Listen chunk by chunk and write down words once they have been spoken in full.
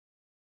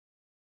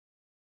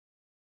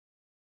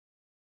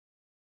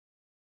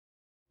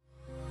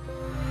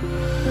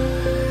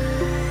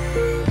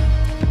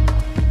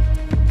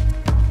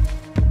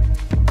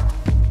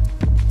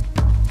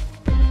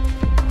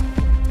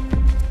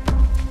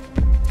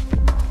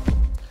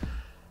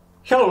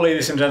Hello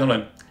ladies and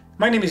gentlemen,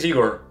 my name is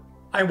Igor.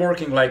 I'm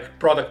working like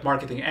product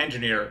marketing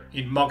engineer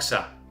in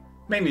Moxa,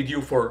 mainly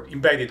due for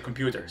embedded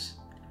computers.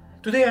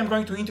 Today I'm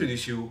going to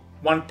introduce you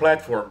one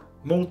platform,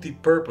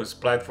 multi-purpose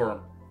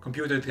platform,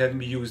 computer that can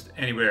be used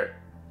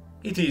anywhere.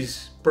 It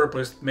is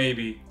purposed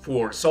maybe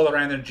for solar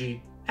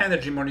energy,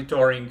 energy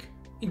monitoring,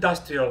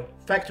 industrial,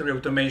 factory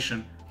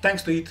automation.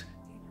 Thanks to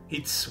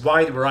its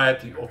wide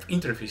variety of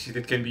interfaces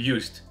that can be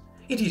used.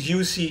 It is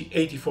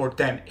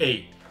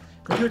UC-8410A,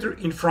 computer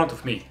in front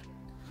of me.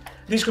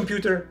 This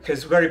computer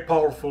has very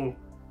powerful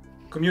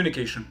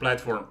communication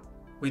platform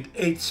with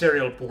 8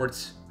 serial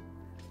ports,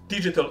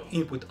 digital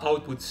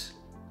input-outputs,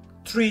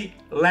 3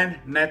 LAN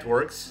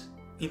networks,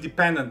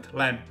 independent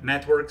LAN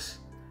networks,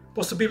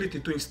 possibility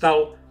to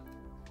install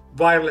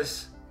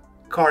wireless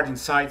card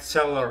inside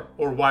cellular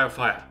or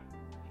Wi-Fi.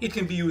 It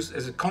can be used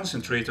as a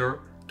concentrator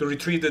to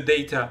retrieve the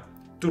data,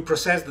 to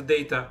process the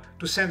data,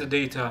 to send the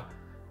data,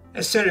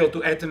 a serial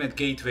to Ethernet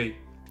gateway.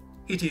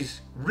 It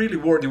is really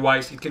war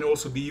device. It can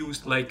also be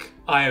used like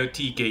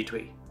IIoT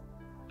gateway.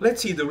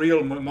 Let's see the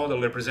real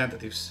model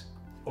representatives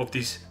of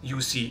this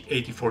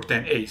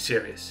UC-8410A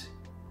series.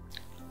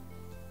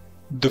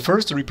 The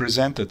first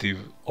representative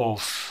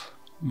of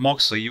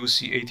Moxa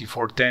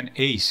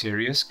UC-8410A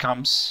series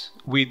comes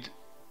with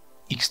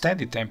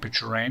extended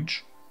temperature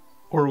range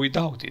or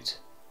without it.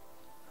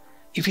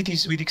 If it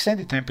is with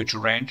extended temperature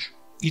range,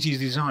 it is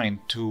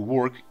designed to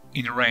work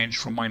in a range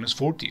from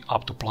 -40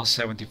 up to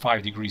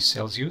 +75 degrees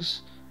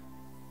Celsius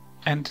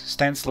and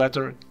stands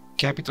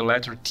capital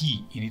letter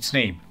T in its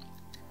name.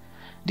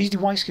 This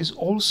device has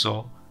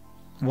also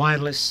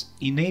wireless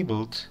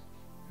enabled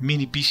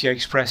mini PCI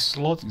Express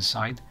slot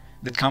inside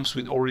that comes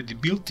with already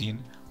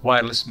built-in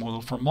wireless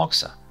module from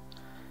Moxa.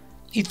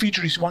 It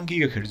features 1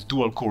 GHz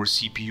dual-core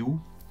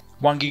CPU,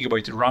 1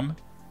 GB RAM,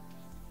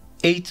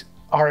 8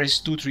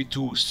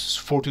 RS-232,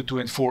 422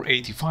 and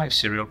 485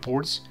 serial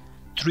ports,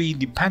 3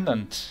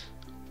 independent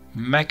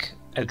MAC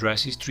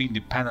addresses, 3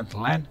 independent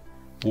LAN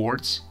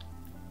ports,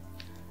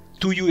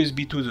 2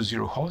 USB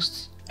 2.0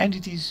 hosts, and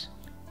it is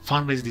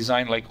fanless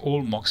design like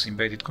all Moxa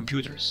embedded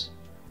computers.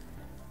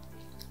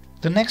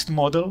 The next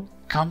model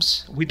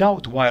comes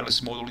without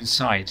wireless module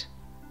inside,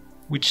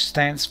 which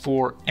stands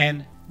for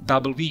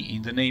NWV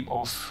in the name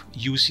of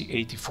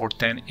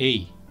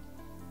UC-8410A,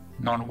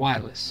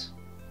 non-wireless.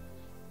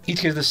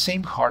 It has the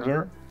same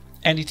hardware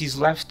and it is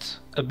left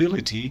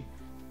ability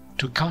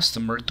to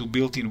customer to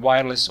build in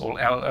wireless or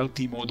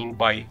LTE module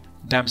by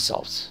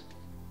themselves.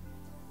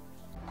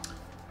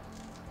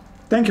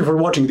 Thank you for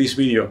watching this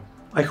video.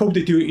 I hope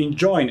that you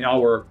enjoy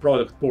our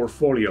product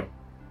portfolio,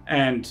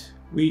 and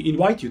we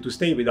invite you to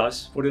stay with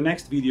us for the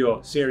next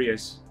video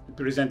series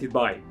presented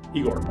by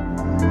Igor.